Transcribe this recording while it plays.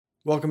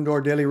Welcome to our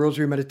daily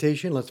rosary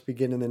meditation. Let's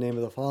begin in the name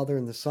of the Father,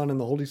 and the Son, and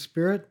the Holy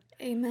Spirit.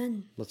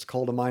 Amen. Let's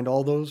call to mind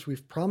all those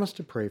we've promised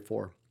to pray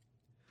for.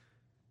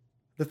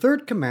 The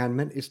third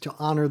commandment is to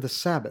honor the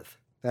Sabbath,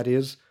 that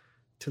is,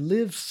 to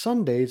live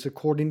Sundays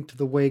according to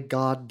the way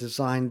God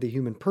designed the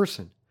human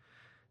person.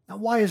 Now,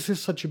 why is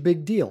this such a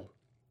big deal?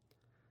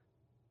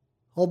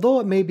 Although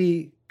it may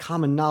be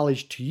common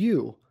knowledge to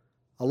you,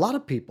 a lot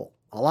of people,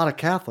 a lot of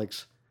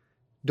Catholics,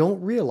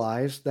 don't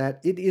realize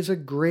that it is a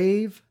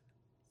grave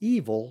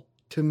evil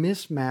to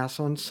miss Mass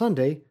on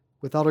Sunday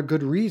without a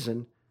good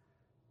reason,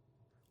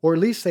 or at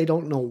least they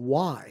don't know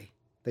why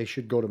they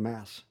should go to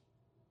Mass.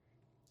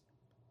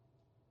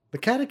 The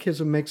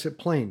Catechism makes it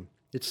plain.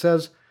 It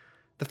says,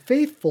 the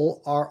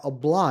faithful are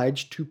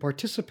obliged to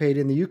participate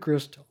in the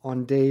Eucharist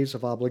on days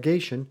of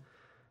obligation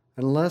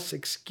unless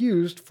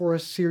excused for a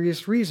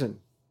serious reason,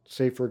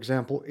 say, for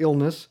example,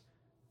 illness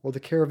or the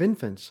care of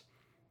infants,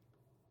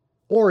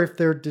 or if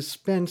they're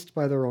dispensed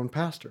by their own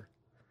pastor.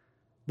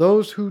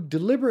 Those who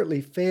deliberately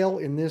fail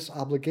in this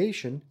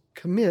obligation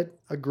commit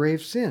a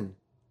grave sin.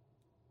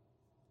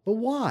 But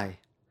why?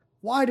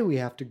 Why do we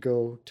have to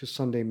go to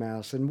Sunday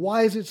Mass? And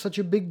why is it such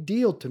a big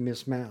deal to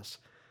miss Mass?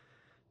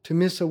 To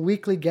miss a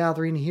weekly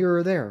gathering here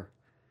or there?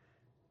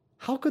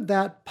 How could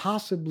that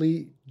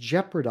possibly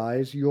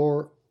jeopardize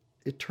your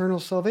eternal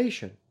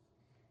salvation?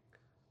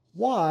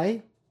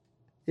 Why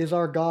is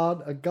our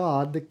God a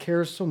God that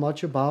cares so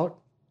much about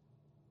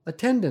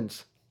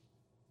attendance?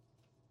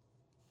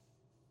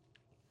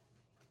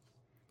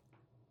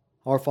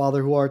 Our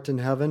Father who art in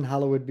heaven,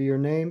 hallowed be your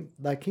name.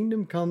 Thy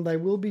kingdom come, thy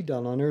will be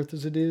done on earth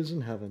as it is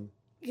in heaven.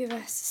 Give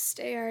us this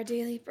day our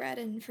daily bread,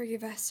 and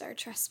forgive us our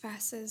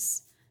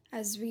trespasses,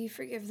 as we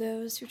forgive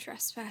those who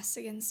trespass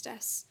against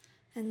us.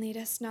 And lead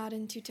us not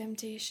into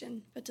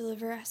temptation, but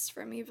deliver us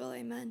from evil.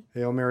 Amen.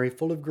 Hail Mary,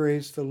 full of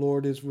grace, the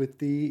Lord is with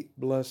thee.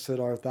 Blessed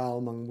art thou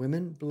among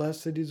women.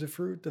 Blessed is the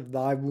fruit of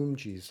thy womb,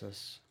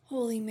 Jesus.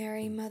 Holy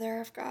Mary,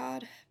 Mother of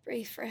God,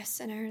 pray for us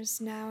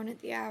sinners, now and at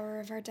the hour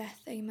of our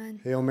death.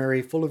 Amen. Hail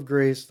Mary, full of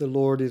grace, the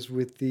Lord is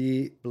with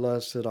thee.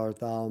 Blessed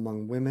art thou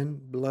among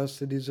women.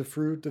 Blessed is the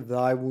fruit of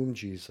thy womb,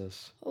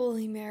 Jesus.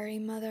 Holy Mary,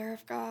 Mother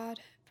of God,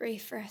 pray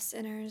for us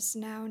sinners,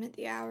 now and at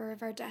the hour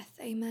of our death.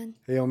 Amen.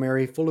 Hail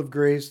Mary, full of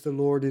grace, the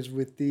Lord is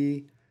with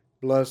thee.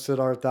 Blessed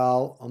art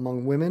thou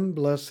among women.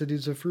 Blessed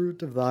is the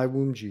fruit of thy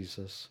womb,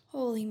 Jesus.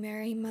 Holy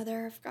Mary,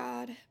 Mother of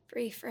God,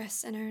 pray for us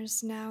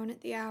sinners, now and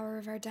at the hour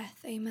of our death.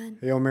 Amen.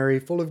 Hail Mary,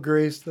 full of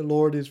grace, the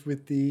Lord is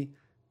with thee.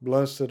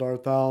 Blessed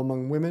art thou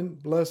among women.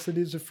 Blessed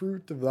is the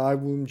fruit of thy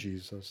womb,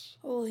 Jesus.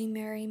 Holy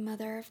Mary,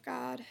 Mother of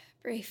God,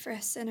 pray for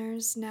us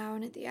sinners, now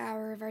and at the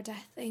hour of our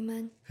death.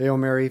 Amen. Hail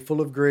Mary, full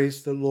of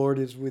grace, the Lord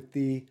is with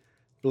thee.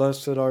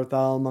 Blessed art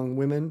thou among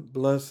women.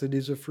 Blessed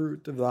is the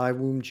fruit of thy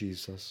womb,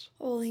 Jesus.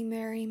 Holy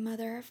Mary,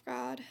 Mother of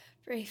God,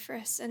 pray for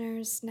us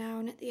sinners, now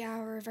and at the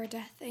hour of our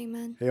death.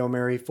 Amen. Hail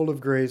Mary, full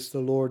of grace, the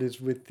Lord is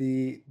with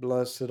thee.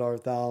 Blessed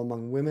art thou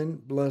among women.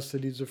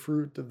 Blessed is the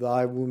fruit of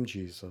thy womb,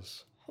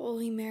 Jesus.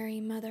 Holy Mary,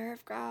 Mother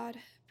of God,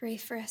 pray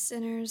for us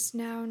sinners,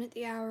 now and at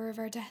the hour of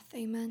our death.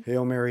 Amen.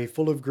 Hail Mary,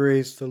 full of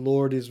grace, the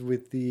Lord is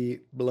with thee.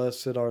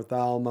 Blessed art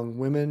thou among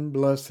women.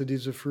 Blessed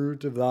is the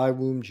fruit of thy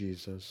womb,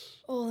 Jesus.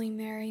 Holy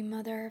Mary,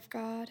 Mother of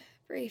God,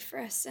 pray for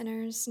us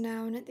sinners,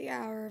 now and at the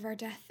hour of our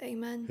death.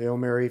 Amen. Hail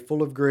Mary,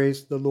 full of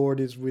grace, the Lord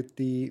is with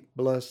thee.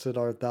 Blessed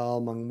art thou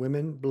among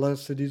women.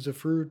 Blessed is the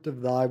fruit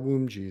of thy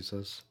womb,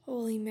 Jesus.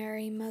 Holy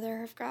Mary,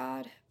 Mother of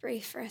God, pray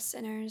for us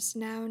sinners,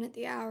 now and at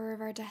the hour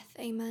of our death.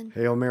 Amen.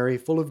 Hail Mary,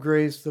 full of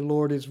grace, the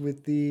Lord is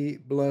with thee.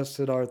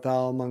 Blessed art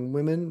thou among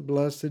women.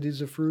 Blessed is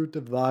the fruit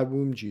of thy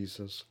womb,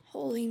 Jesus.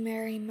 Holy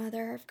Mary,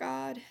 Mother of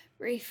God,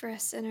 pray for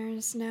us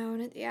sinners, now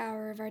and at the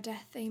hour of our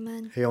death.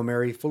 Amen. Hail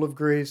Mary, full of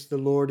grace, the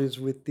Lord is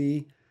with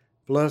thee.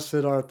 Blessed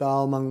art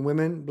thou among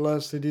women.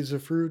 Blessed is the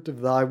fruit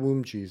of thy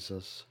womb,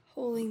 Jesus.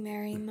 Holy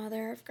Mary,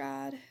 Mother of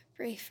God,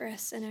 pray for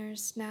us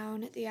sinners, now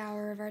and at the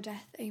hour of our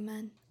death.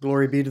 Amen.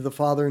 Glory be to the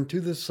Father, and to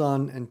the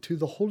Son, and to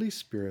the Holy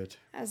Spirit.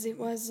 As it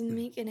was in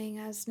the beginning,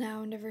 as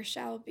now and ever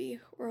shall be,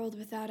 world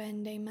without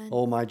end. Amen.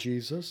 O my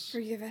Jesus,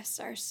 Forgive us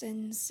our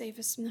sins, save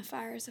us from the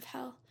fires of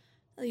hell.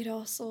 Lead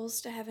all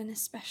souls to heaven,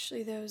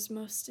 especially those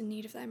most in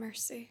need of thy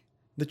mercy.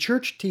 the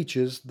Church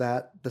teaches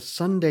that the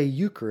Sunday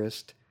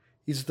Eucharist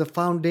is the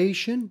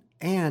foundation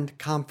and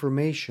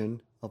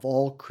confirmation of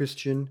all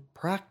Christian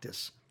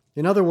practice.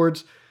 In other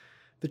words,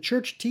 the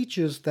Church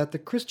teaches that the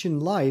Christian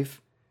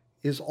life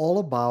is all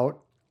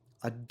about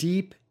a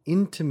deep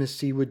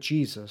intimacy with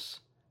Jesus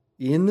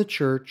in the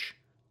Church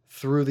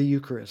through the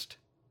Eucharist.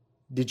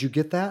 Did you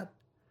get that?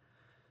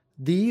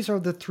 These are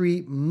the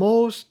three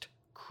most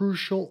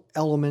crucial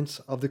elements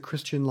of the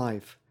Christian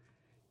life: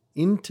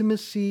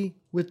 intimacy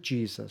with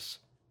Jesus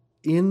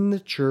in the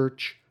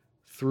Church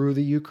through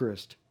the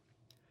Eucharist.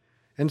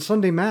 And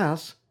Sunday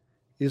Mass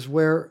is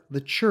where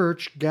the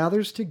Church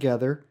gathers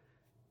together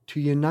to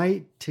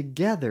unite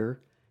together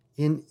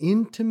in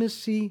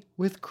intimacy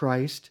with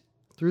Christ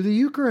through the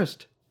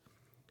Eucharist.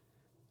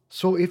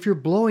 So if you're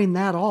blowing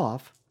that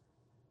off,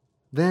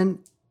 then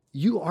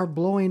you are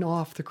blowing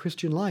off the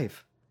Christian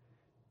life.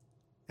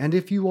 And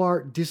if you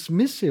are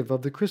dismissive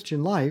of the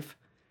Christian life,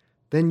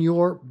 then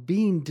you're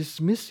being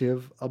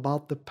dismissive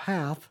about the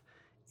path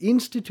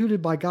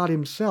instituted by God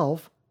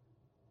Himself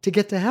to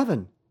get to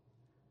heaven.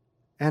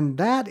 And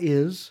that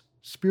is,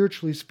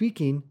 spiritually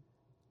speaking,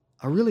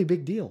 a really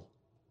big deal.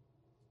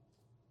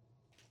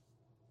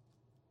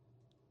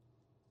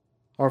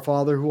 Our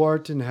Father who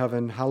art in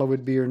heaven,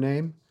 hallowed be your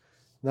name.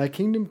 Thy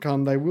kingdom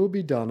come, thy will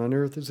be done on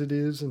earth as it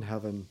is in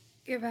heaven.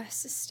 Give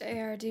us this day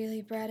our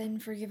daily bread,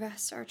 and forgive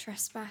us our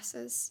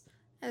trespasses,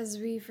 as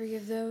we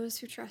forgive those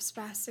who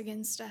trespass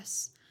against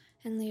us.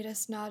 And lead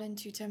us not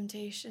into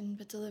temptation,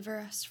 but deliver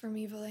us from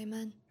evil.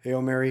 Amen.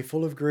 Hail Mary,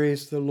 full of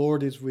grace, the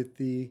Lord is with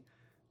thee.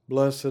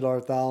 Blessed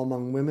art thou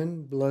among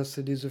women,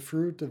 blessed is the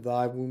fruit of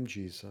thy womb,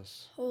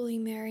 Jesus. Holy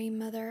Mary,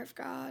 Mother of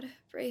God,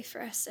 pray for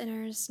us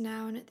sinners,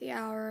 now and at the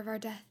hour of our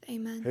death.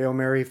 Amen. Hail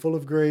Mary, full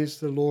of grace,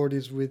 the Lord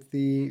is with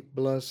thee.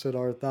 Blessed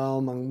art thou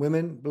among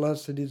women,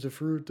 blessed is the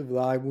fruit of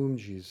thy womb,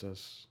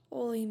 Jesus.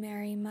 Holy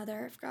Mary,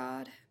 Mother of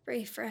God,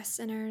 pray for us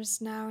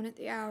sinners, now and at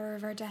the hour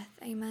of our death.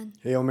 Amen.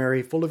 Hail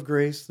Mary, full of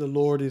grace, the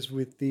Lord is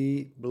with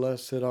thee.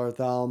 Blessed art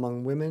thou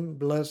among women,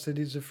 blessed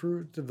is the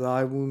fruit of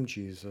thy womb,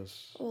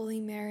 Jesus. Holy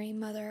Mary,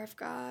 Mother of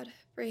God,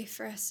 pray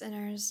for us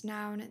sinners,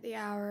 now and at the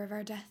hour of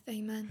our death.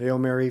 Amen. Hail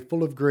Mary,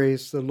 full of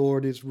grace, the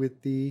Lord is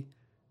with thee.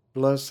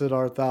 Blessed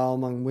art thou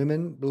among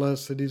women,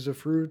 blessed is the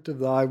fruit of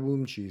thy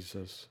womb,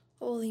 Jesus.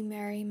 Holy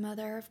Mary,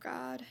 Mother of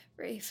God,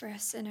 pray for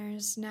us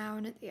sinners, now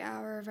and at the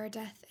hour of our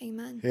death.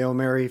 Amen. Hail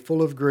Mary,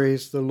 full of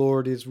grace, the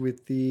Lord is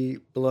with thee.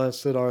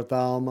 Blessed art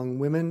thou among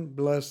women,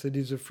 blessed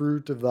is the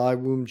fruit of thy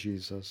womb,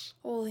 Jesus.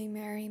 Holy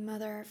Mary,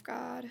 Mother of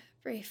God,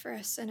 pray for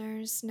us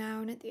sinners,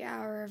 now and at the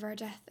hour of our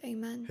death.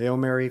 Amen. Hail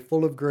Mary,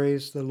 full of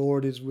grace, the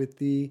Lord is with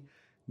thee.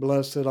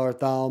 Blessed art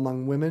thou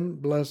among women,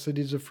 blessed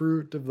is the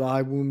fruit of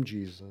thy womb,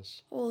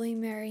 Jesus. Holy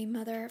Mary,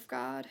 Mother of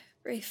God,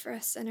 pray for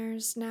us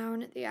sinners, now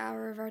and at the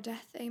hour of our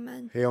death.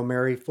 Amen. Hail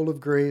Mary, full of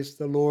grace,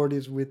 the Lord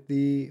is with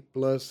thee.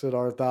 Blessed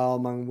art thou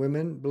among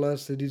women,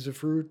 blessed is the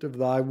fruit of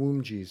thy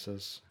womb,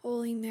 Jesus.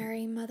 Holy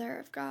Mary, Mother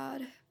of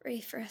God, pray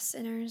for us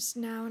sinners,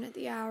 now and at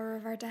the hour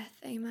of our death.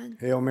 Amen.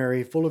 Hail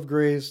Mary, full of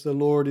grace, the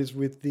Lord is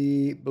with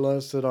thee.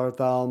 Blessed art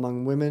thou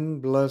among women,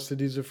 blessed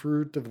is the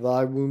fruit of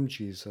thy womb,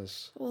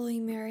 Jesus. Holy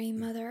Mary,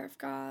 Mother of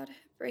God,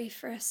 pray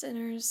for us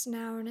sinners,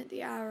 now and at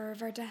the hour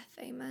of our death.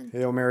 Amen.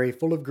 Hail Mary,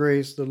 full of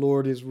grace, the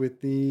Lord is with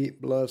thee.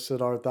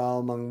 Blessed art thou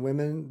among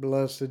women,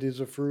 blessed is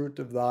the fruit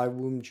of thy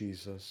womb,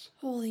 Jesus.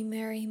 Holy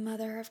Mary,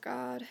 Mother of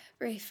God,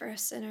 pray for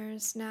us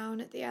sinners, now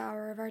and at the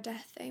hour of our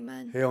death.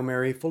 Amen. Hail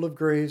Mary, full of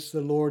grace,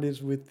 the Lord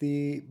is with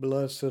thee.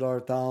 Blessed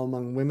art thou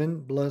among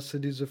women,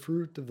 blessed is the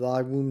fruit of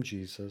thy womb,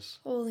 Jesus.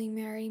 Holy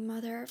Mary,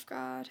 Mother of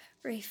God,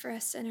 pray for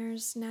us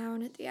sinners, now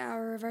and at the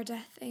hour of our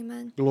death.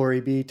 Amen.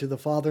 Glory be to the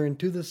Father, and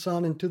to the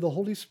Son, and to the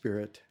Holy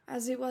Spirit.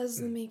 As it was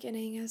in the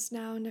beginning, as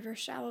now, and ever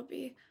shall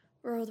be,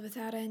 world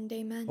without end.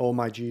 Amen. O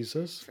my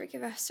Jesus,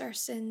 Forgive us our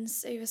sins,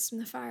 save us from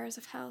the fires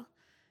of hell.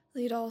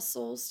 Lead all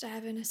souls to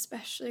heaven,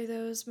 especially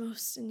those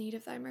most in need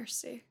of thy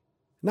mercy.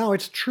 now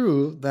it's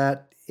true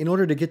that in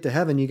order to get to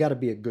heaven, you got to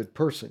be a good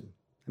person.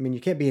 I mean,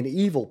 you can't be an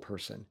evil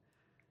person.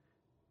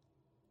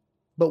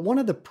 But one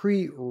of the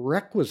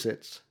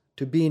prerequisites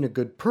to being a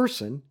good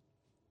person,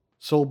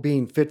 so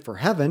being fit for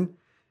heaven,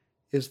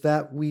 is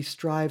that we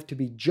strive to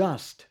be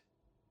just,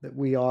 that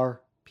we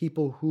are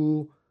people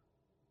who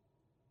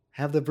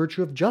have the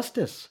virtue of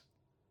justice.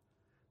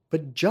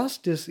 But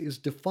justice is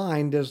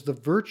defined as the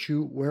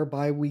virtue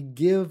whereby we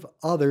give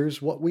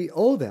others what we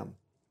owe them.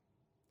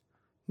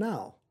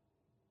 Now,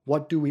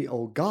 what do we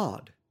owe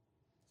God?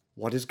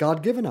 What has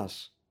God given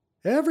us?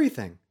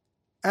 Everything.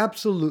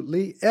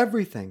 Absolutely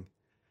everything.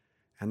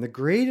 And the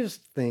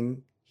greatest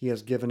thing He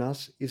has given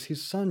us is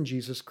His Son,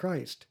 Jesus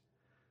Christ.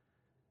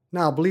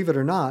 Now, believe it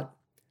or not,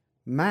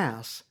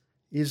 Mass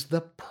is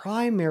the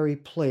primary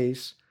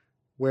place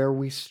where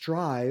we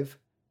strive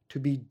to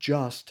be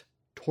just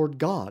toward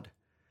God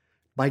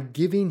by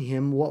giving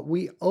Him what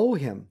we owe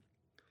Him,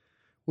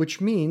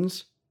 which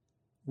means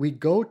we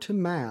go to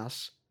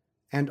Mass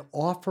and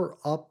offer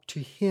up to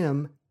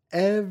Him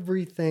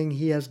everything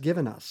He has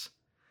given us.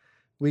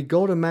 We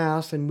go to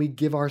Mass and we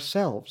give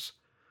ourselves,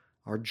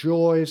 our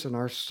joys and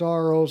our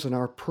sorrows and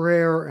our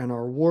prayer and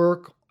our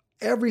work,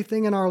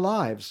 everything in our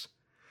lives,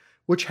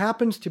 which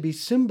happens to be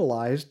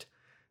symbolized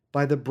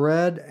by the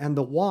bread and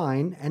the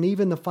wine and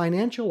even the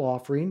financial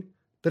offering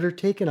that are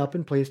taken up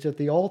and placed at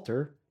the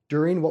altar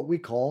during what we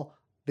call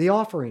the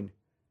offering.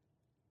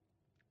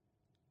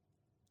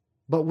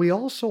 But we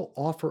also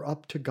offer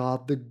up to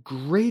God the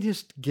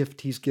greatest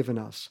gift He's given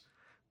us.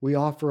 We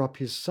offer up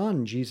His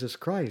Son, Jesus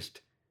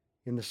Christ,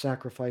 in the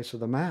sacrifice of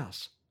the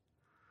Mass.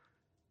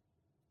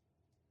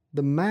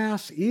 The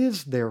Mass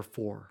is,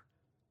 therefore,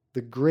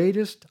 the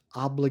greatest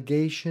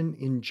obligation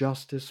in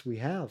justice we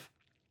have.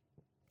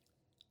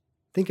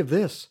 Think of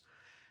this.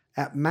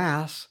 At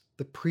Mass,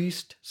 the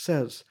priest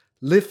says,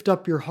 "Lift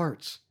up your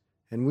hearts."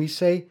 And we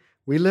say,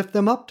 we lift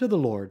them up to the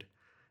Lord.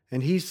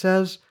 And He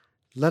says,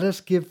 "Let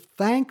us give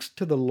thanks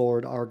to the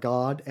Lord our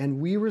God."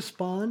 And we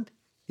respond,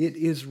 "It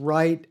is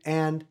right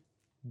and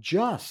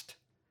just."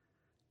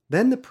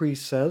 Then the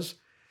priest says,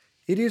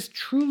 "It is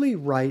truly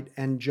right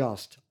and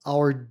just,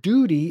 our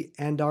duty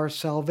and our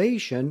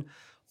salvation,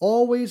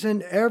 always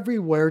and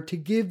everywhere to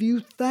give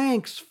you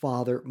thanks,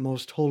 Father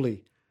most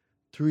holy,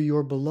 through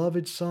your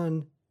beloved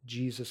Son,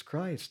 Jesus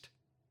Christ."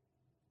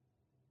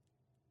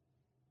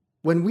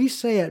 When we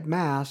say at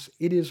Mass,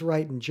 "It is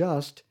right and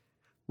just,"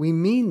 we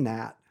mean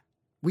that.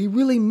 We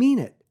really mean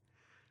it.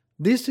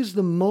 This is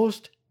the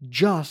most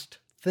just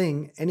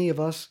thing any of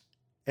us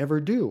ever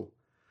do,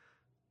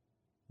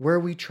 where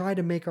we try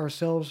to make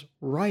ourselves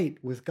right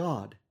with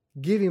God,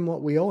 give Him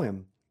what we owe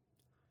Him.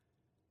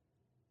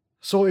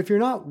 So if you're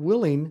not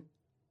willing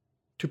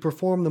to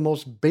perform the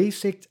most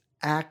basic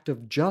act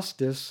of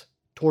justice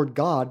toward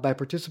God by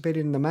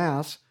participating in the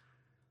Mass,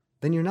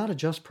 then you're not a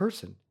just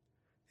person.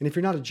 And if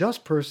you're not a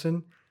just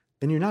person,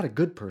 then you're not a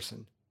good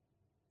person.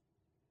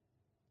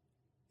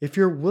 If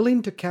you're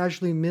willing to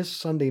casually miss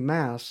Sunday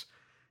Mass,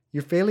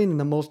 you're failing in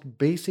the most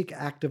basic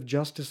act of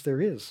justice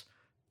there is,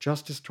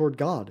 justice toward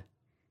God.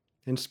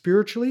 And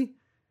spiritually,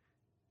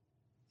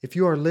 if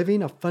you are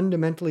living a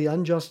fundamentally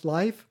unjust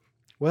life,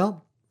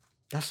 well,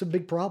 that's a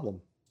big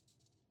problem.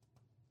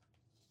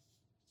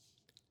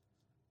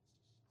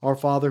 Our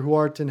Father who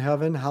art in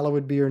heaven,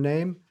 hallowed be your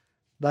name.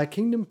 Thy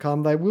kingdom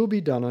come, thy will be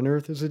done on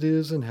earth as it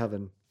is in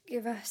heaven.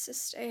 Give us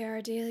this day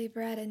our daily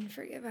bread, and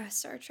forgive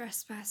us our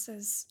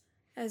trespasses,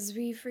 as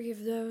we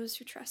forgive those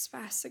who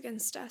trespass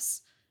against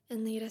us.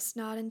 And lead us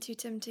not into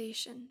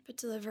temptation, but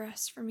deliver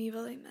us from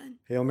evil. Amen.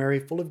 Hail Mary,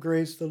 full of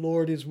grace, the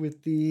Lord is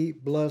with thee.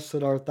 Blessed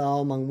art thou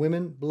among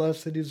women.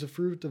 Blessed is the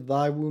fruit of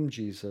thy womb,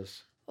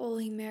 Jesus.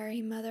 Holy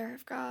Mary, Mother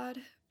of God,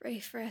 pray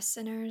for us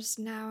sinners,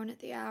 now and at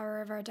the hour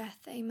of our death.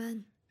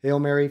 Amen. Hail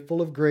Mary,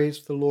 full of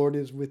grace, the Lord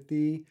is with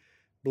thee.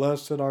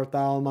 Blessed art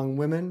thou among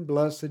women.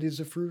 Blessed is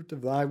the fruit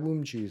of thy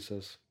womb,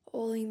 Jesus.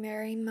 Holy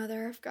Mary,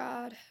 Mother of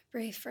God,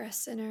 pray for us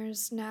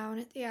sinners, now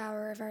and at the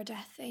hour of our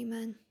death.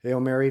 Amen. Hail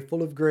Mary,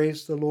 full of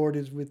grace, the Lord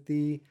is with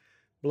thee.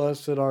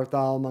 Blessed art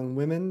thou among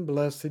women.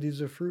 Blessed is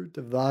the fruit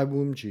of thy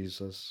womb,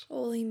 Jesus.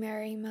 Holy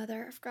Mary,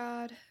 Mother of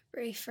God,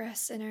 pray for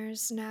us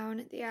sinners, now and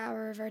at the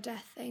hour of our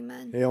death.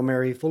 Amen. Hail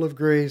Mary, full of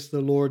grace,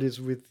 the Lord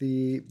is with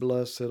thee.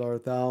 Blessed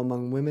art thou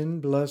among women.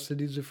 Blessed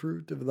is the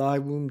fruit of thy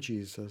womb,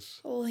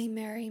 Jesus. Holy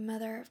Mary,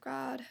 Mother of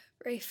God,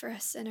 pray for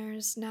us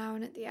sinners, now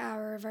and at the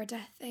hour of our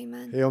death.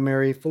 Amen. Hail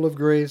Mary, full of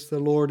grace, the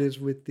Lord is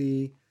with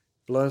thee.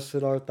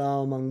 Blessed art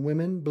thou among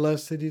women.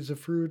 Blessed is the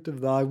fruit of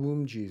thy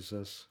womb,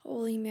 Jesus.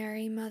 Holy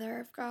Mary, Mother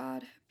of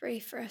God, pray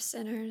for us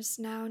sinners,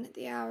 now and at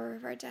the hour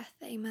of our death.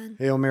 Amen.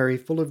 Hail Mary,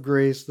 full of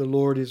grace, the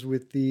Lord is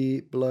with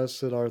thee.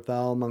 Blessed art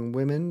thou among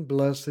women.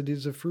 Blessed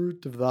is the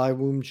fruit of thy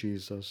womb,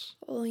 Jesus.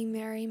 Holy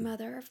Mary,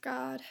 Mother of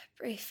God,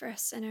 pray for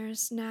us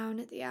sinners, now and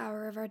at the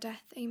hour of our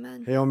death.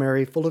 Amen. Hail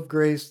Mary, full of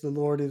grace, the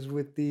Lord is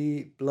with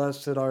thee.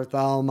 Blessed art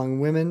thou among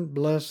women.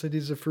 Blessed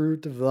is the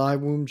fruit of thy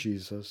womb,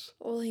 Jesus.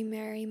 Holy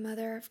Mary,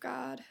 Mother of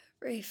God,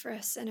 pray for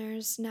us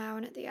sinners, now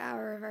and at the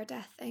hour of our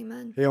death.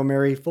 Amen. Hail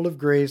Mary, full of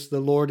grace, the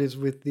Lord is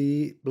with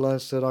thee.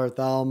 Blessed art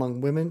thou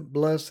among women.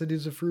 Blessed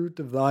is the fruit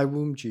of thy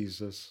womb,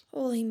 Jesus.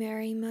 Holy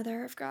Mary,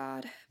 Mother of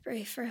God,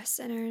 pray for us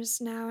sinners,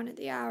 now and at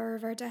the hour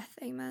of our death.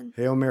 Amen.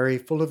 Hail Mary,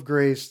 full of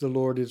grace, the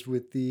Lord is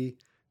with thee.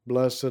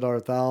 Blessed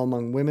art thou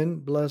among women.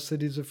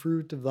 Blessed is the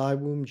fruit of thy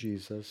womb,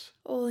 Jesus.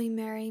 Holy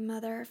Mary,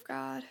 Mother of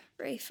God,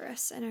 pray for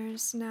us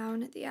sinners, now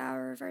and at the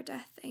hour of our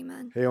death.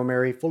 Amen. Hail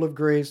Mary, full of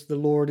grace, the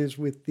Lord is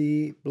with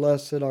thee.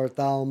 Blessed art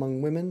thou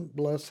among women.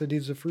 Blessed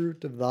is the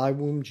fruit of thy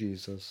womb,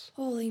 Jesus.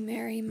 Holy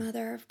Mary,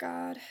 Mother of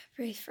God,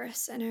 pray for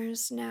us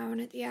sinners, now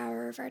and at the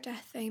hour of our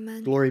death.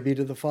 Amen. Glory be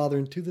to the Father,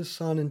 and to the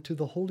Son, and to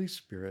the Holy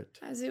Spirit.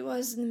 As it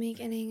was in the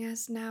beginning,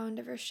 as now and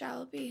ever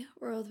shall be,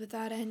 world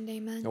without end.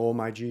 Amen. O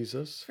my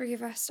Jesus,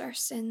 Forgive us our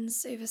sins,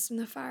 save us from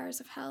the fires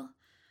of hell.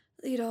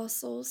 Lead all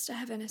souls to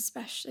heaven,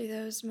 especially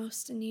those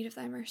most in need of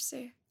thy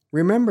mercy.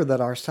 remember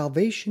that our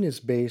salvation is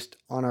based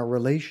on our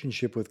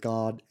relationship with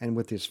God and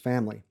with His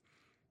family,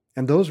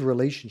 and those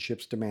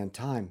relationships demand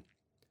time.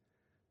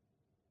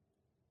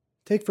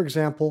 Take, for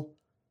example,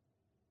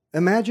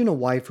 imagine a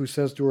wife who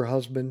says to her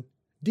husband,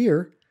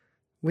 "Dear,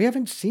 we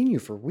haven't seen you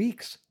for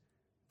weeks.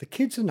 The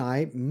kids and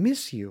I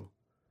miss you.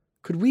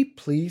 Could we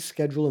please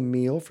schedule a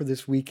meal for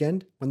this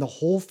weekend when the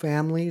whole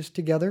family is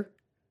together?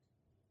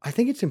 I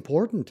think it's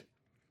important."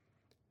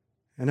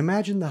 And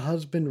imagine the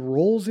husband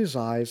rolls his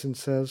eyes and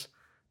says,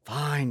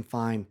 "Fine,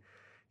 fine.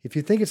 If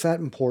you think it's that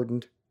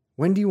important,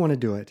 when do you want to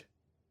do it?"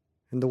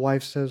 And the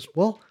wife says,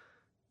 "Well,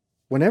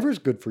 whenever's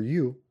good for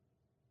you.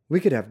 We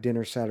could have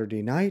dinner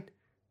Saturday night.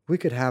 We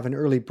could have an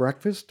early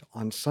breakfast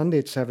on Sunday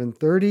at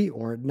 7:30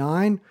 or at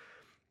 9,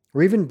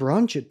 or even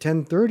brunch at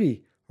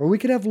 10:30, or we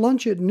could have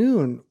lunch at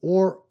noon,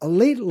 or a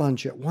late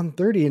lunch at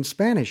 1:30 in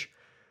Spanish,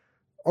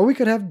 or we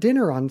could have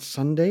dinner on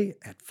Sunday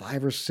at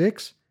 5 or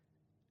 6,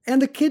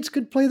 and the kids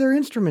could play their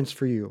instruments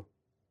for you.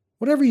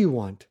 Whatever you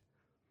want."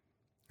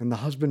 And the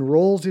husband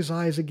rolls his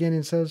eyes again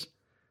and says,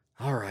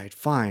 "All right,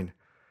 fine.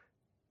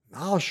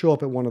 I'll show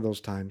up at one of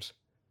those times."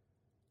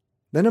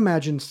 Then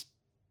imagine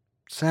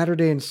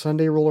Saturday and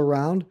Sunday roll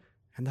around,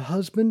 and the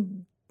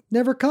husband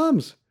never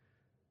comes,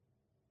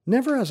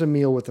 never has a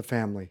meal with the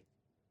family.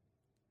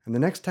 And the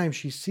next time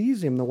she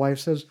sees him, the wife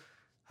says,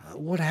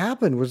 "What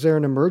happened? Was there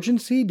an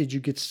emergency? Did you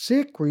get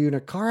sick? Were you in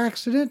a car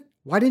accident?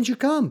 Why didn't you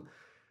come?"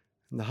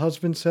 And the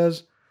husband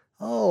says,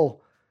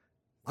 "Oh,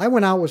 I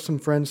went out with some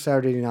friends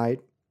Saturday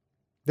night.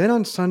 Then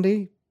on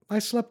Sunday, I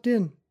slept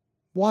in,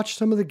 watched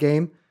some of the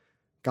game,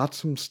 got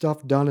some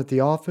stuff done at the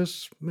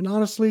office, and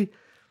honestly,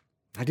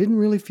 I didn't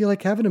really feel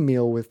like having a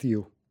meal with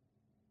you."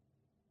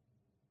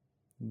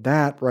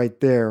 That right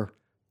there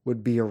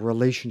would be a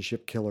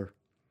relationship killer.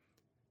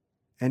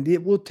 And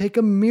it will take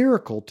a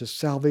miracle to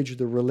salvage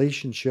the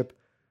relationship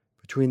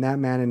between that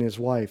man and his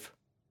wife.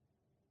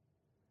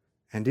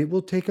 And it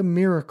will take a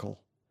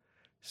miracle,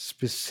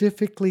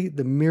 specifically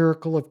the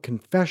miracle of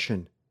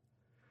confession,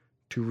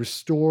 to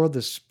restore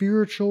the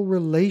spiritual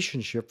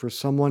relationship for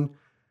someone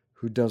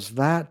who does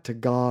that to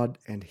God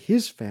and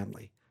his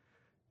family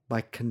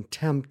by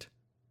contempt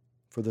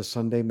for the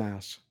Sunday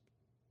Mass.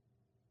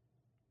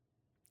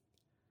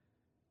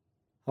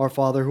 Our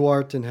Father who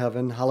art in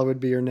heaven, hallowed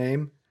be your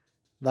name.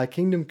 Thy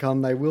kingdom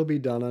come, thy will be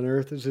done on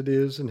earth as it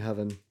is in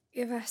heaven.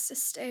 Give us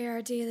this day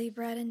our daily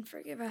bread, and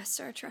forgive us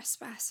our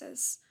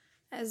trespasses,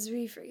 as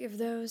we forgive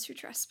those who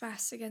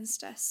trespass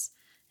against us.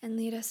 And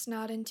lead us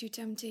not into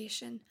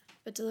temptation,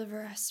 but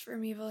deliver us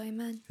from evil.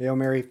 Amen. Hail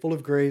Mary, full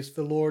of grace,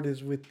 the Lord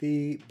is with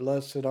thee.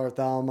 Blessed art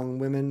thou among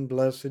women,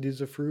 blessed is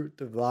the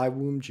fruit of thy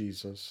womb,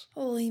 Jesus.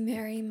 Holy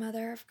Mary,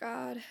 Mother of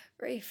God,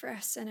 pray for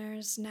us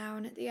sinners, now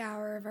and at the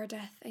hour of our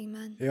death.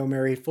 Amen. Hail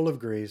Mary, full of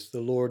grace,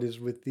 the Lord is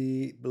with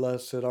thee.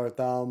 Blessed art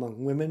thou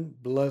among women,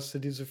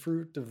 blessed is the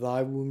fruit of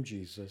thy womb,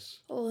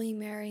 Jesus. Holy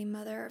Mary,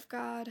 Mother of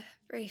God,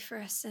 pray for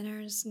us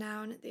sinners,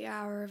 now and at the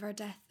hour of our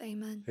death.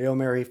 Amen. Hail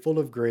Mary, full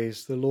of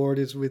grace, the Lord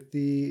is with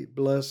thee.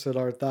 Blessed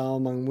art thou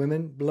among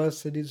women,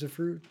 blessed is the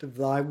fruit of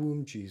thy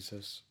womb,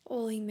 Jesus.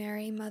 Holy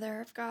Mary,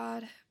 Mother of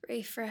God,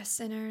 pray for us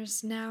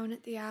sinners, now and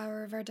at the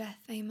hour of our death.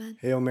 Amen.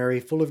 Hail Mary,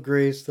 full of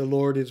grace, the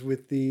Lord is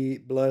with thee.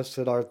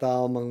 Blessed art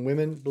thou among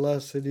women,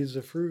 blessed is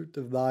the fruit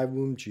of thy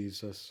womb,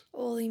 Jesus.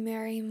 Holy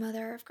Mary,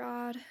 Mother of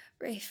God,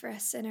 pray for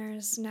us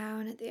sinners, now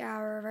and at the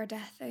hour of our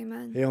death.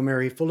 Amen. Hail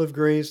Mary, full of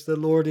grace, the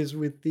Lord is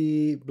with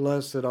thee.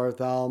 Blessed art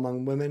thou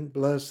among women,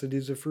 blessed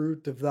is the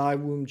fruit of thy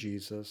womb,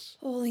 Jesus.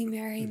 Holy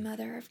Mary,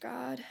 Mother of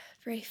God,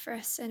 pray for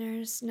us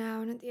sinners,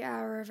 now and at the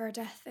hour of our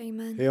death.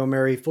 Amen. Hail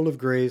Mary, full of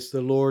grace,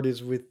 the Lord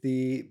is with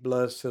thee.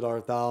 Blessed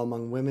art thou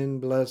among women,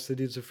 blessed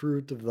is the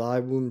fruit of thy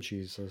womb,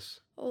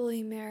 Jesus.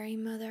 Holy Mary,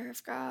 Mother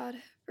of God,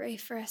 pray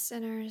for us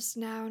sinners,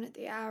 now and at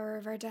the hour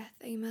of our death.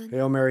 Amen.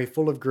 Hail Mary,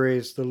 full of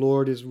grace, the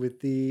Lord is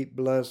with thee.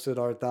 Blessed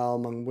art thou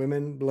among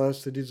women,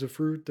 blessed is the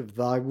fruit of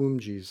thy womb,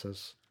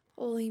 Jesus.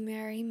 Holy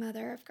Mary,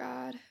 Mother of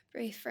God,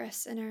 pray for us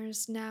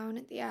sinners, now and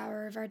at the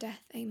hour of our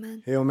death.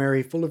 Amen. Hail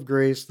Mary, full of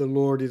grace, the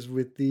Lord is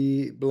with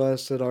thee.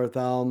 Blessed art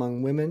thou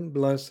among women,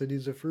 blessed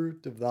is the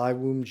fruit of thy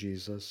womb,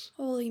 Jesus.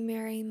 Holy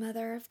Mary,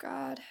 Mother of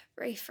God,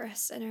 pray for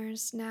us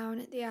sinners, now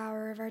and at the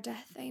hour of our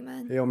death.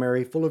 Amen. Hail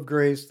Mary, full of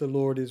grace, the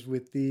Lord is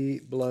with thee.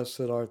 Blessed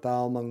art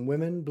thou among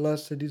women,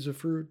 blessed is the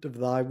fruit of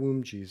thy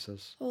womb,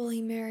 Jesus.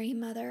 Holy Mary,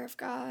 Mother of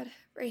God,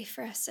 pray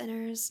for us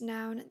sinners,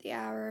 now and at the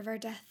hour of our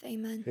death.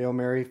 Amen. Hail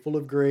Mary, full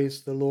of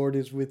grace, the Lord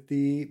is with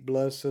thee.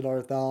 Blessed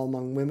art thou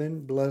among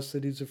women,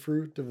 blessed is the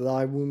fruit of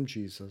thy womb,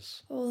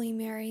 Jesus. Holy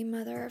Mary,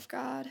 Mother of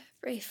God,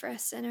 pray for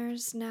us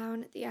sinners, now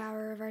and at the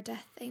hour of our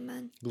death.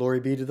 Amen. Glory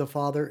be to the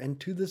Father, and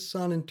to the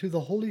Son, and to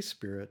the Holy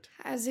Spirit.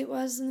 As it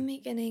was in the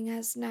beginning,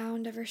 as now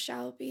and ever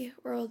shall be,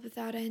 world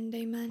without end.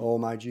 Amen. O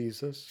my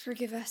Jesus,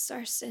 Forgive us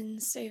our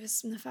sins, save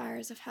us from the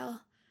fires of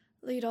hell.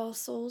 Lead all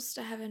souls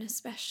to heaven,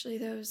 especially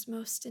those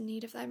most in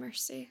need of thy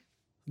mercy.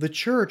 the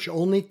Church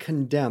only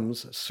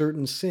condemns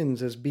certain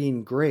sins as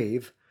being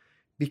grave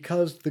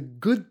because the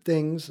good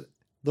things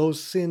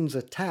those sins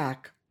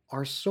attack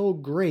are so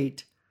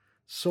great,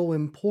 so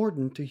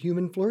important to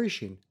human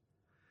flourishing.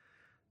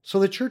 So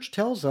the Church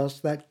tells us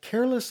that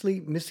carelessly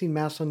missing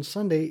Mass on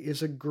Sunday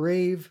is a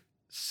grave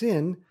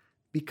sin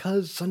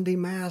because Sunday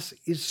Mass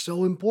is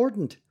so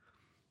important.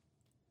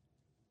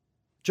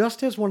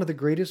 Just as one of the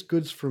greatest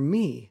goods for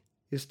me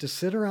is to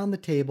sit around the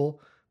table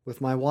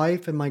with my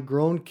wife and my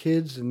grown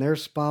kids and their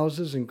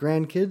spouses and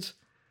grandkids,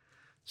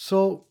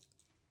 so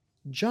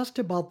just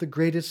about the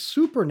greatest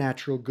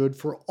supernatural good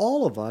for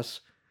all of us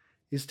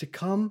is to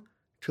come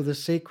to the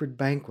sacred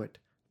banquet,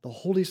 the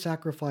holy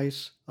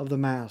sacrifice of the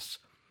Mass,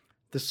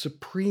 the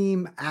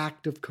supreme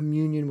act of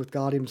communion with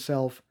God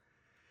Himself,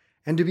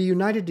 and to be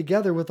united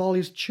together with all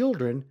His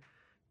children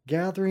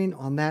gathering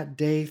on that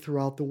day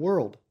throughout the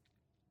world.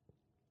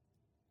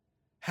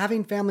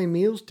 Having family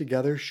meals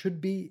together should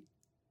be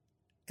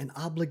an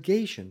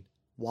obligation.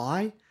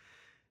 Why?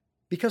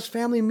 Because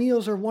family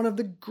meals are one of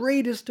the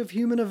greatest of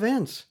human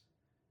events.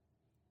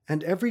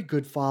 And every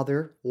good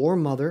father or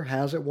mother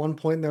has at one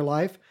point in their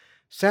life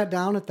sat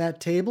down at that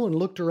table and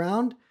looked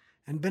around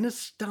and been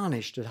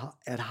astonished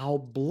at how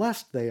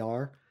blessed they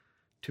are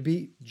to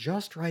be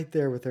just right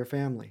there with their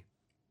family.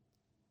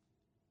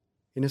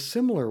 In a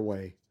similar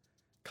way,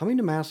 coming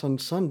to Mass on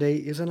Sunday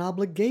is an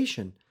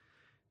obligation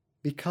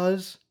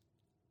because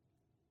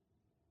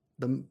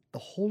the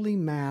Holy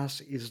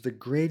Mass is the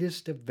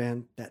greatest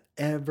event that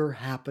ever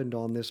happened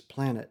on this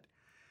planet.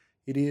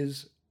 It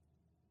is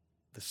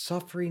the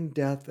suffering,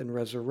 death, and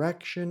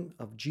resurrection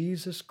of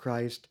Jesus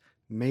Christ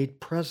made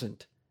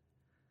present.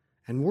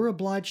 And we're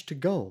obliged to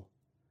go.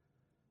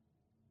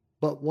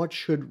 But what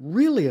should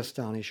really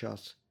astonish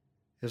us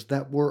is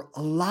that we're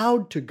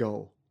allowed to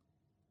go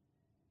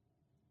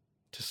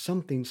to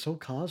something so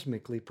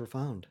cosmically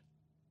profound.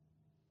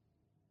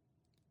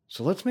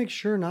 So let's make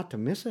sure not to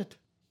miss it.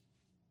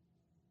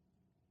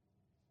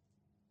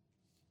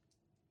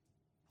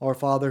 Our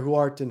Father, who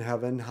art in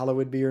heaven,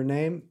 hallowed be your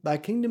name. Thy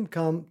kingdom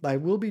come, thy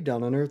will be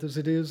done on earth as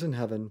it is in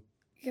heaven.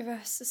 Give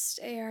us this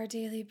day our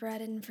daily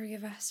bread, and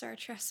forgive us our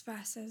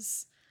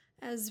trespasses,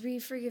 as we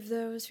forgive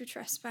those who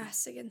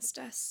trespass against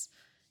us.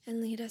 And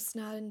lead us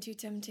not into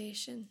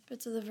temptation, but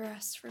deliver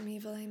us from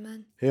evil.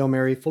 Amen. Hail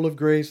Mary, full of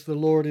grace, the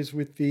Lord is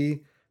with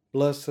thee.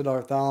 Blessed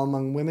art thou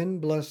among women,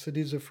 blessed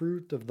is the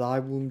fruit of thy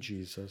womb,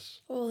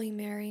 Jesus. Holy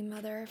Mary,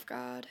 Mother of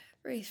God,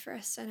 pray for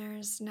us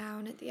sinners, now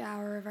and at the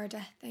hour of our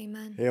death.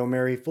 Amen. Hail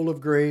Mary, full of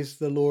grace,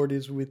 the Lord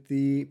is with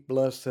thee.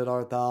 Blessed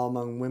art thou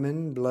among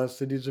women,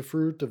 blessed is the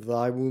fruit of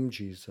thy womb,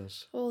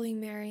 Jesus. Holy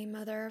Mary,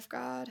 Mother of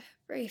God,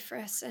 pray for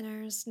us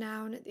sinners,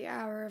 now and at the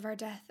hour of our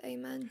death.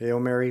 Amen. Hail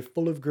Mary,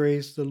 full of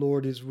grace, the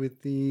Lord is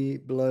with thee.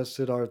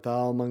 Blessed art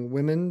thou among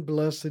women,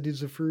 blessed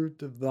is the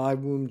fruit of thy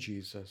womb,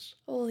 Jesus.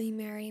 Holy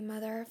Mary,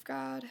 Mother of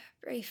God,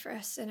 pray for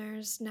us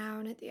sinners, now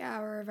and at the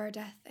hour of our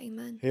death.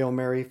 Amen. Hail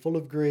Mary, full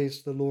of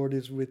grace, the Lord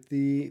is with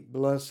thee.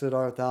 Blessed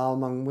art thou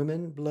among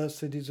women,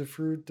 blessed is the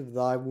fruit of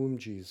thy womb,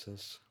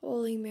 Jesus.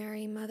 Holy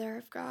Mary, Mother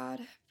of God,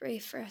 pray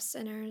for us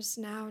sinners,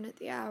 now and at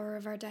the hour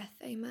of our death.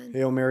 Amen.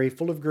 Hail Mary,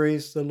 full of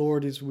grace, the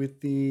Lord is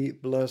with thee.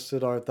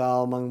 Blessed art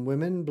thou among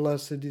women,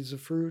 blessed is the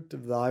fruit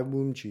of thy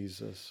womb,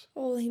 Jesus.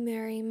 Holy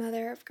Mary,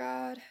 Mother of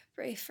God,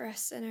 pray for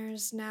us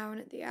sinners, now and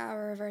at the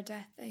hour of our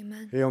death.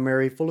 Amen. Hail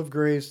Mary, full of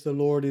grace, the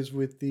Lord is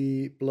with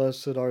thee.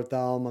 Blessed art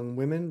thou among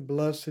women,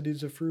 blessed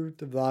is the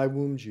fruit of thy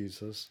womb,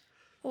 Jesus.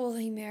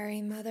 Holy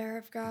Mary, Mother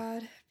of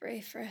God,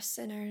 pray for us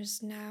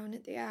sinners, now and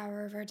at the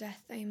hour of our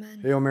death. Amen.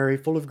 Hail Mary,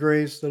 full of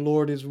grace, the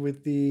Lord is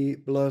with thee.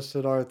 Blessed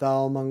art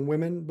thou among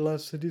women,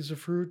 blessed is the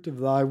fruit of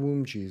thy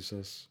womb,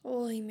 Jesus.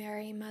 Holy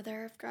Mary,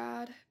 Mother of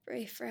God,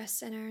 pray for us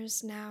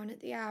sinners, now and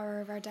at the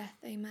hour of our death.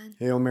 Amen.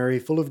 Hail Mary,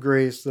 full of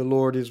grace, the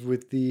Lord is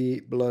with thee.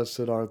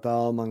 Blessed art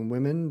thou among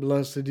women,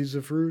 blessed is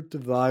the fruit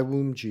of thy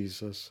womb,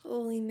 Jesus.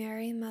 Holy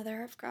Mary,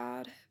 Mother of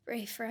God,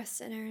 pray for us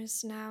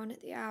sinners, now and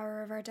at the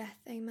hour of our death.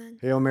 Amen.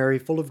 Hail Mary,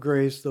 full of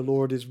grace, the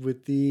Lord is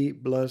with thee.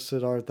 Blessed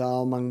art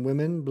thou among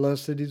women,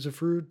 blessed is the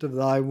fruit of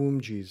thy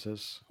womb,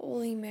 Jesus.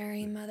 Holy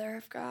Mary, Mother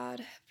of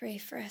God, pray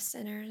for us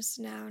sinners,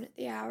 now and at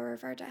the hour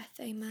of our death.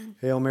 Amen.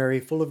 Hail Mary,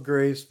 full of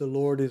grace, the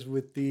Lord is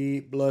with thee.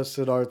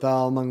 Blessed art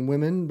thou among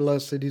women,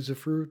 blessed is the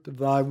fruit of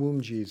thy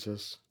womb,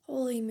 Jesus.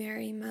 Holy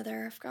Mary,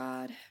 Mother of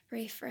God,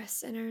 pray for us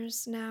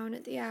sinners, now and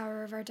at the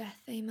hour of our death.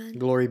 Amen.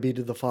 Glory be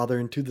to the Father,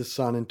 and to the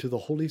Son, and to the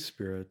Holy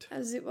Spirit.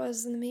 As it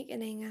was in the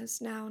beginning,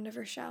 as now and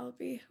ever shall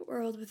be,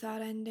 world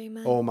without end.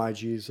 Amen. O my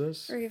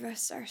Jesus, forgive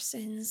us our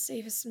sins,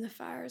 save us from the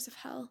fires of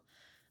hell.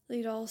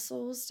 Lead all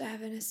souls to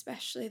heaven,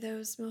 especially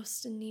those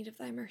most in need of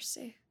thy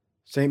mercy.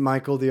 Saint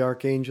Michael the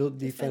Archangel,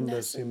 defend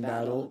us in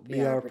battle.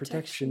 Be our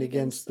protection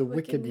against the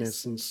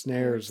wickedness and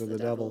snares of the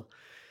devil.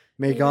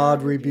 May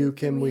God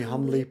rebuke him, we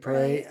humbly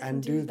pray,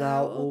 and do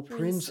thou, O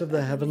Prince of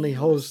the heavenly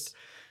host,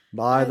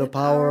 by the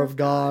power of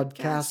God,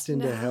 cast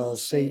into hell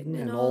Satan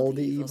and all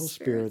the evil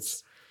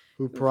spirits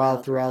who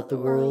prowl throughout the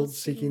world,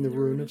 seeking the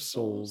ruin of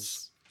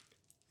souls.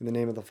 In the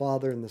name of the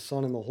Father, and the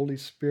Son, and the Holy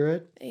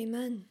Spirit.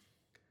 Amen.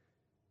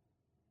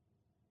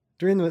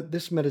 During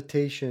this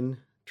meditation,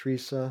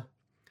 Teresa,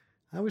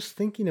 I was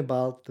thinking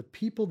about the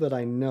people that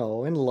I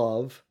know and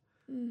love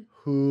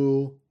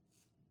who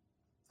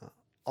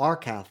are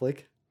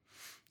Catholic,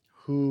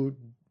 who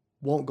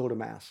won't go to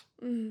Mass.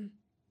 And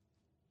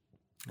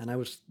I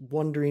was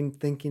wondering,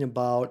 thinking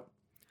about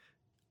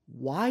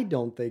why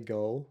don't they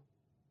go,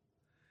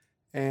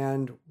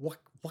 and what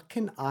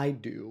can I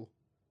do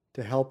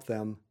to help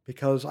them?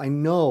 Because I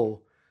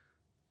know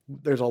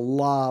there's a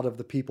lot of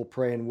the people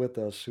praying with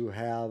us who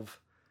have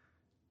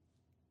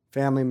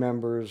family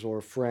members or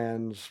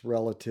friends,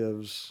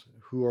 relatives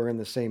who are in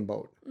the same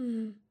boat.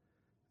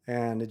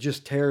 And it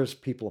just tears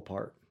people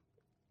apart.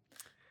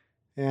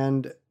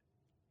 And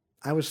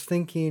I was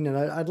thinking, and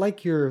I'd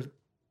like your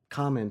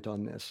comment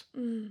on this.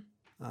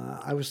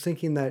 I was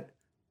thinking that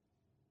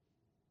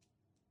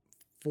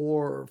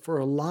for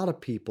a lot of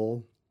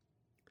people,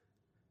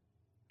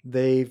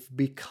 they've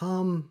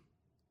become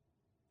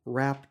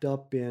wrapped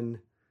up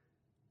in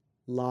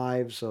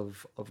lives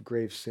of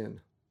grave sin.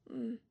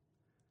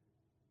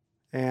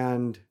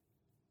 And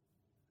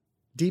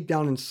deep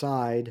down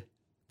inside,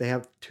 they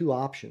have two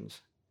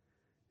options.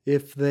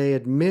 If they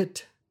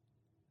admit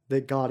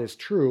that God is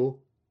true,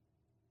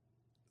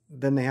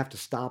 then they have to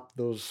stop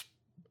those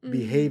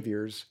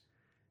behaviors,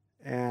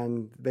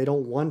 and they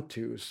don't want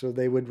to, so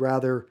they would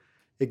rather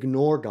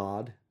ignore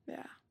God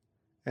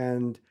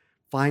and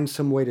find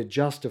some way to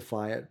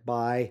justify it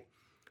by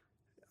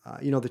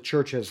the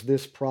church has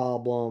this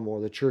problem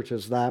or the church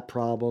has that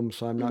problem,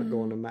 so I'm not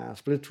going to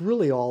Mass. But it's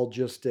really all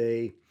just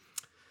a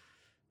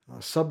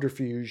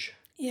subterfuge.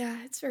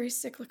 Yeah, it's very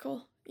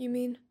cyclical. You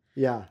mean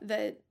Yeah.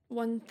 that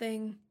one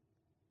thing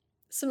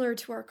similar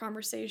to our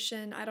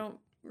conversation, I don't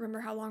remember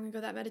how long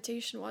ago that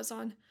meditation was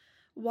on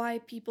why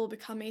people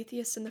become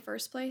atheists in the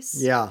first place.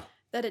 Yeah.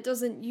 That it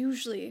doesn't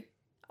usually,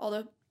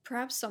 although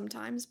perhaps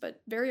sometimes,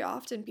 but very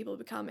often people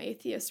become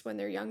atheists when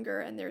they're younger,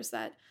 and there's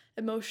that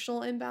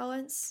emotional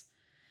imbalance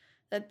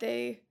that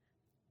they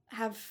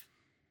have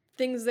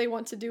things they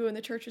want to do and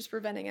the church is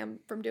preventing them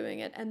from doing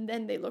it, and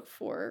then they look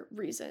for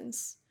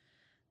reasons,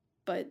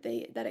 but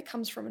that it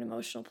comes from an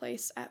emotional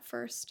place at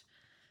first.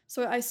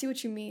 So I see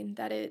what you mean,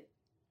 and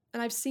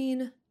I've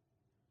seen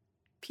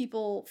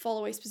people fall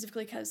away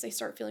specifically because they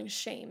start feeling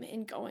shame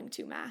in going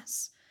to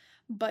Mass,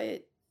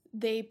 but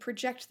they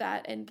project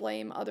that and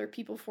blame other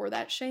people for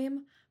that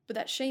shame, but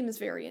that shame is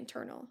very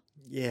internal.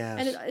 Yes.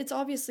 And it's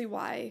obviously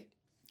why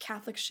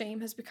Catholic shame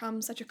has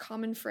become such a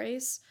common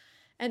phrase,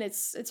 and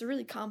it's a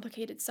really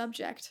complicated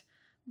subject,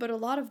 but a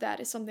lot of that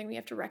is something we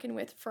have to reckon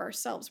with for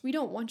ourselves. We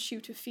don't want you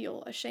to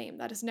feel ashamed.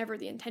 That is never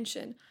the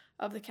intention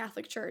of the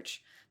Catholic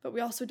Church, but we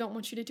also don't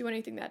want you to do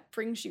anything that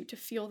brings you to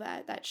feel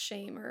that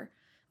shame, or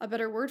a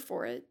better word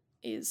for it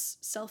is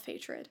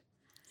self-hatred.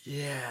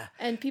 Yeah.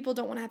 And people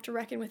don't want to have to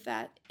reckon with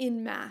that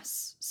in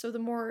Mass. So the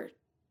more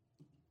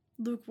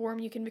lukewarm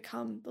you can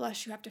become, the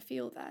less you have to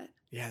feel that.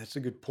 Yeah, that's a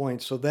good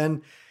point. So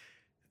then,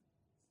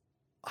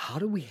 how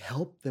do we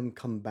help them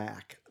come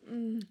back?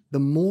 The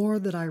more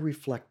that I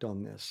reflect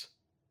on this,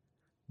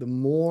 the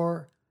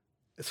more.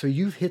 So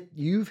you've hit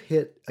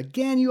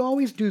again. You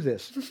always do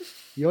this.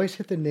 You always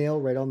hit the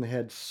nail right on the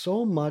head.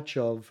 So much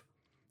of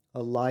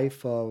a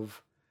life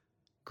of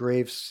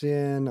grave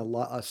sin,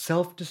 a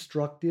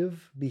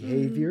self-destructive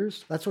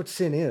behaviors. That's what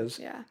sin is.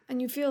 Yeah, and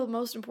you feel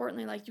most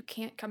importantly like you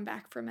can't come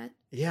back from it.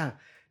 Yeah,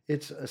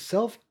 it's a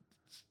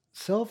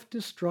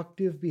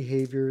self-destructive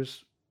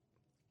behaviors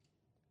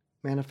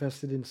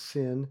manifested in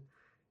sin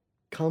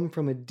come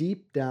from a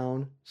deep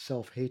down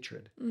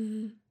self-hatred.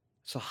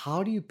 So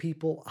how do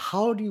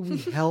we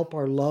help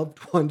our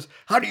loved ones?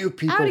 How do you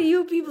people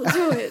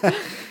do it?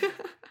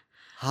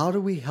 How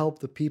do we help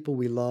the people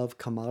we love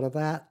come out of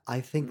that? I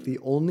think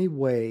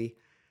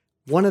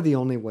one of the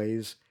only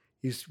ways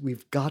is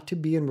we've got to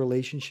be in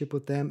relationship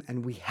with them,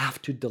 and we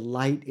have to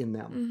delight in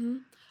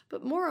them.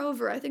 But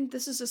moreover, I think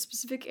this is a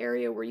specific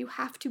area where you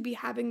have to be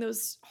having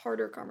those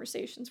harder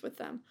conversations with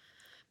them.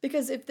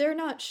 Because if they're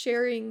not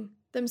sharing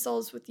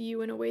themselves with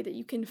you in a way that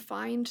you can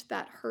find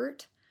that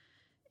hurt,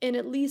 and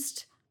at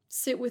least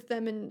sit with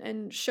them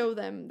and show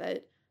them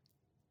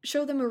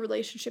a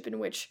relationship in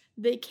which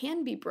they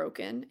can be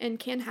broken and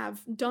can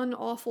have done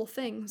awful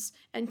things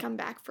and come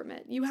back from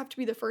it. You have to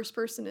be the first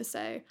person to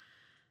say,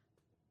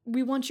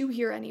 we want you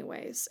here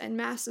anyways, and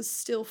Mass is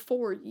still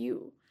for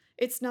you.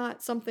 It's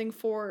not something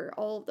for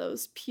all of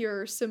those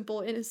pure,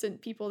 simple,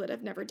 innocent people that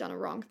have never done a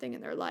wrong thing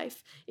in their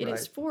life. It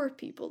is for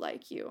people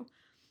like you.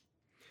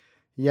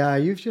 Yeah,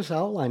 you've just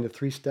outlined a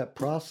 3-step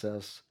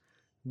process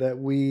that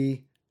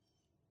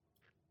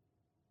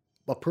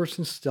a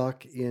person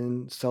stuck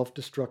in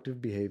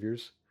self-destructive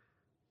behaviors,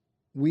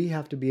 we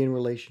have to be in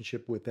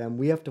relationship with them.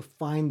 We have to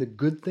find the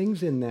good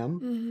things in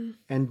them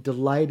and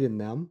delight in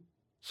them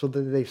so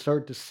that they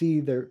start to see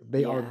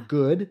they are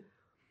good.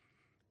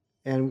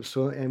 And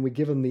we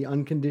give them the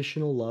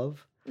unconditional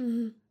love.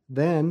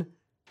 Then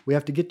we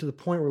have to get to the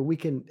point where we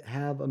can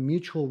have a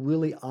mutual,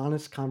 really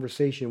honest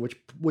conversation,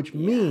 which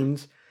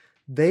means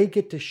they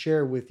get to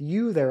share with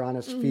you their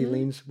honest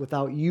feelings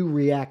without you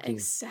reacting.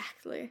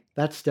 Exactly.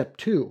 That's step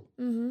 2.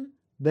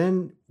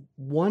 Then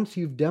once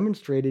you've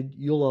demonstrated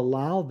you'll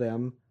allow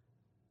them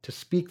to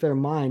speak their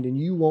mind and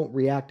you won't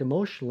react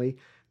emotionally,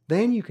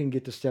 then you can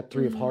get to step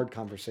 3 of hard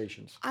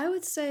conversations. I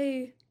would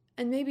say,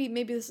 and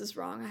maybe this is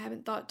wrong, I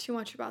haven't thought too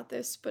much about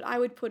this, but I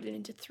would put it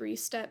into 3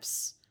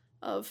 steps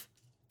of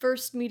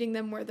first meeting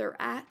them where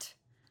they're at,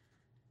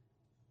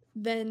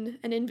 then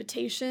an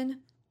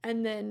invitation,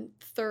 and then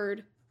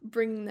third,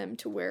 bringing them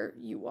to where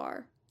you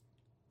are.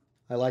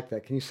 I like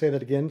that. Can you say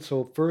that again?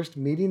 So first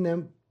meeting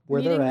them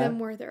where they're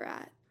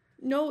at.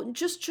 No,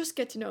 just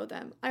get to know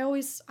them. I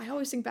always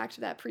think back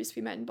to that priest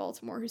we met in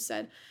Baltimore who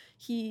said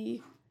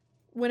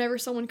whenever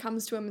someone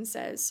comes to him and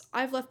says,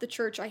 I've left the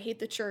church, I hate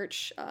the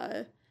church,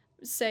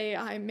 say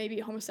I'm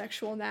maybe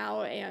homosexual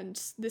now and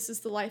this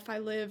is the life I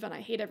live and I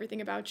hate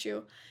everything about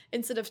you,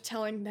 instead of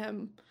telling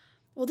them,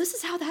 well, this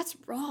is how that's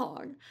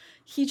wrong,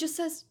 he just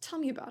says, tell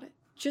me about it.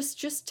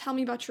 Just tell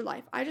me about your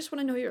life. I just want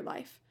to know your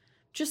life.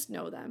 Just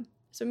know them.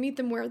 So meet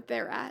them where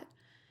they're at.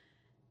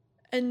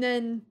 And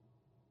then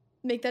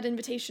make that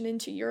invitation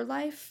into your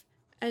life.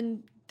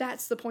 And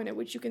that's the point at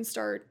which you can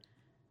start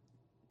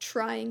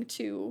trying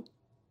to,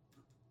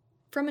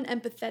 from an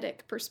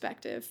empathetic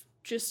perspective,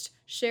 just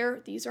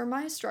share, these are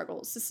my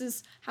struggles. This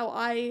is how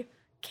I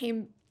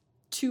came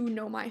to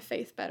know my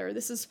faith better.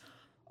 This is,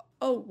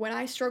 when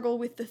I struggle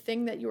with the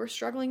thing that you're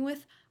struggling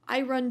with,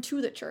 I run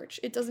to the church.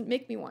 It doesn't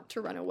make me want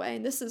to run away,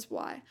 and this is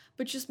why.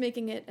 But just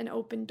making it an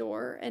open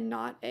door and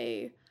not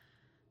a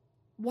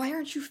why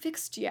aren't you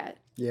fixed yet?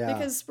 Yeah.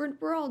 Because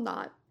we're all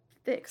not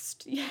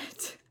fixed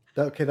yet.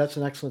 Okay, that's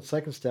an excellent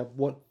second step.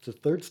 What's the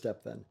third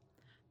step then?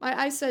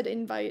 I said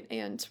invite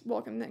and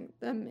welcome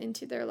them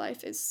into their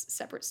life is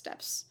separate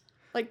steps.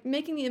 Like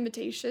making the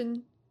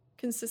invitation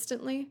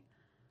consistently.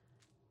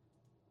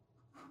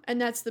 And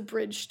that's the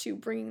bridge to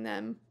bringing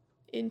them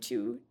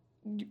into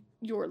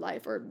your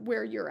life or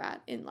where you're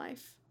at in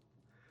life.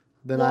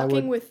 Then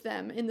Walking with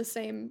them in the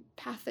same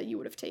path that you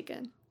would have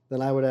taken.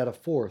 Then I would add a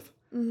fourth.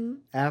 Mm-hmm.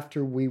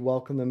 After we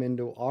welcome them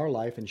into our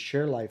life and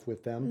share life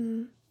with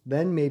them,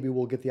 then maybe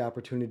we'll get the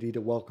opportunity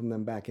to welcome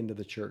them back into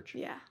the church.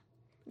 Yeah.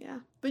 Yeah.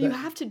 But you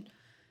have to,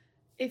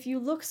 if you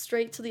look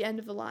straight to the end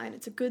of the line,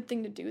 it's a good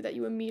thing to do that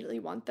you immediately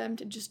want them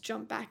to just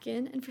jump back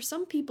in. And for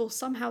some people,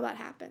 somehow that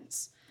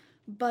happens.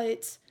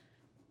 But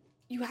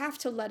you have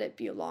to let it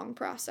be a long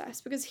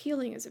process because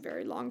healing is a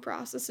very long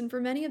process. And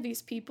for many of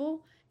these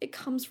people, it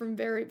comes from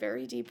very,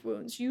 very deep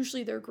wounds,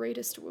 usually their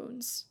greatest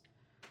wounds.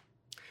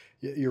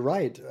 You're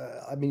right.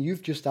 I mean,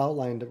 you've just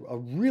outlined a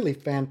really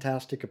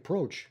fantastic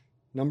approach.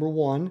 Number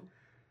one,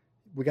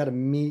 we got to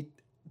meet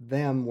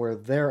them where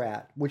they're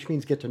at, which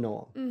means get to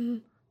know them. Mm-hmm.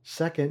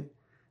 Second,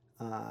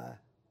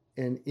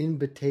 an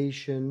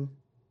invitation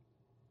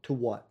to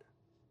what?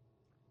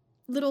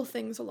 Little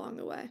things along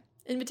the way.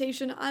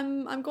 Invitation,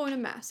 I'm going to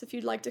Mass if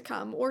you'd like to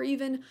come. Or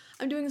even,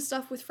 I'm doing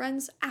stuff with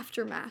friends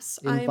after Mass.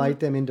 Invite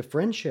them into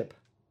friendship.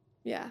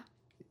 Yeah.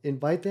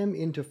 Invite them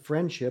into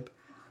friendship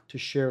to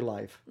share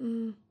life.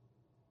 Mm.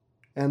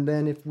 And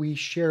then if we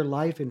share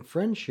life in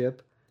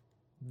friendship,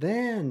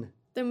 then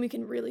we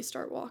can really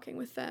start walking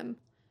with them.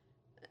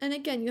 And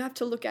again, you have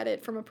to look at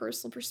it from a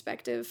personal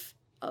perspective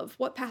of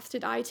what path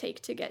did I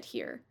take to get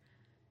here?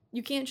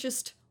 You can't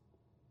just...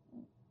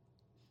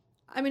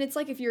 I mean, it's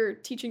like if you're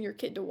teaching your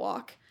kid to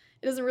walk.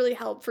 It doesn't really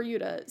help for you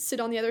to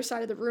sit on the other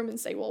side of the room and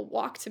say, well,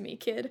 walk to me,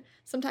 kid.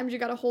 Sometimes you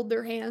got to hold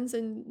their hands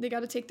and they got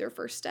to take their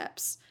first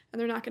steps. And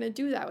they're not going to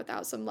do that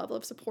without some level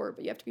of support,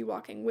 but you have to be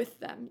walking with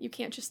them. You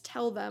can't just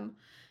tell them,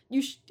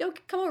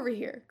 come over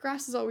here.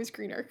 Grass is always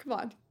greener. Come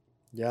on.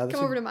 Yeah,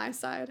 come over to my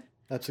side.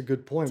 That's a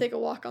good point. Take a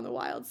walk on the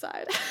wild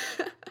side.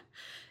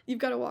 You've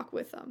got to walk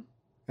with them.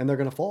 And they're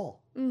going to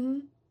fall.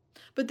 Mm-hmm.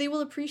 But they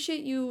will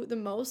appreciate you the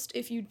most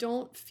if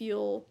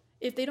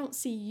they don't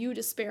see you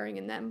despairing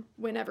in them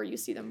whenever you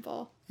see them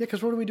fall. Yeah,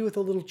 because what do we do with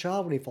a little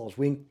child when he falls?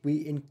 We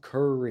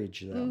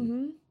encourage them.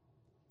 Mm-hmm.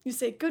 You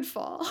say, good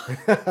fall.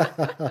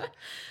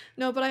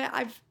 No, but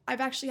I've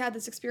actually had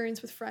this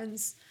experience with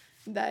friends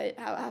that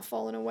have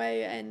fallen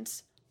away, and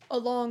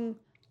along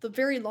the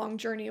very long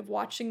journey of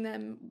watching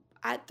them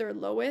at their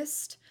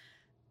lowest,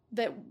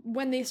 that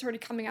when they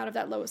started coming out of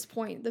that lowest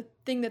point, the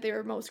thing that they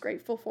were most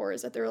grateful for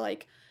is that they're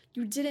like,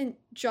 you didn't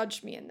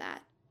judge me in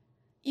that.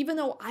 Even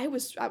though I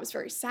was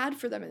very sad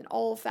for them in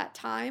all of that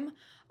time,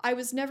 I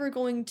was never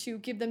going to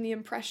give them the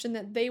impression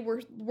that they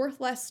were worth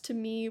less to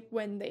me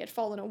when they had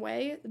fallen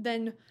away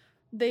than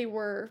they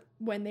were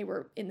when they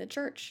were in the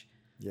church.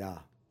 Yeah,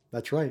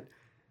 that's right.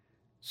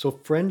 So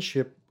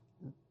friendship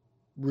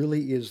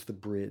really is the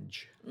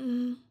bridge.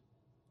 Mm-hmm.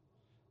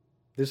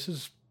 This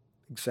is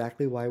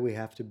exactly why we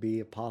have to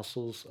be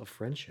apostles of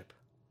friendship.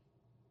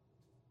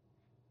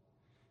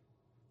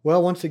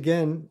 Well, once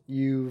again,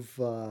 you've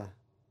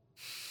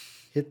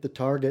hit the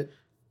target.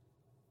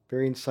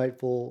 Very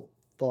insightful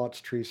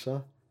thoughts,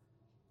 Teresa,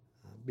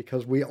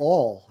 because we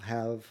all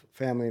have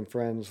family and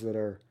friends that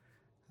are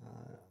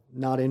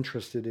not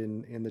interested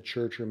in the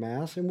church or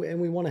Mass, and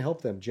we want to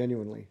help them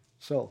genuinely.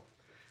 So,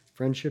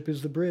 friendship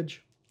is the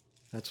bridge.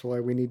 That's why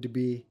we need to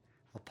be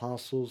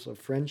apostles of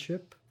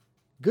friendship,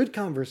 good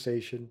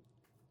conversation,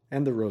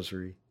 and the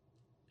rosary.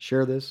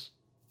 Share this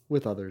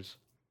with others.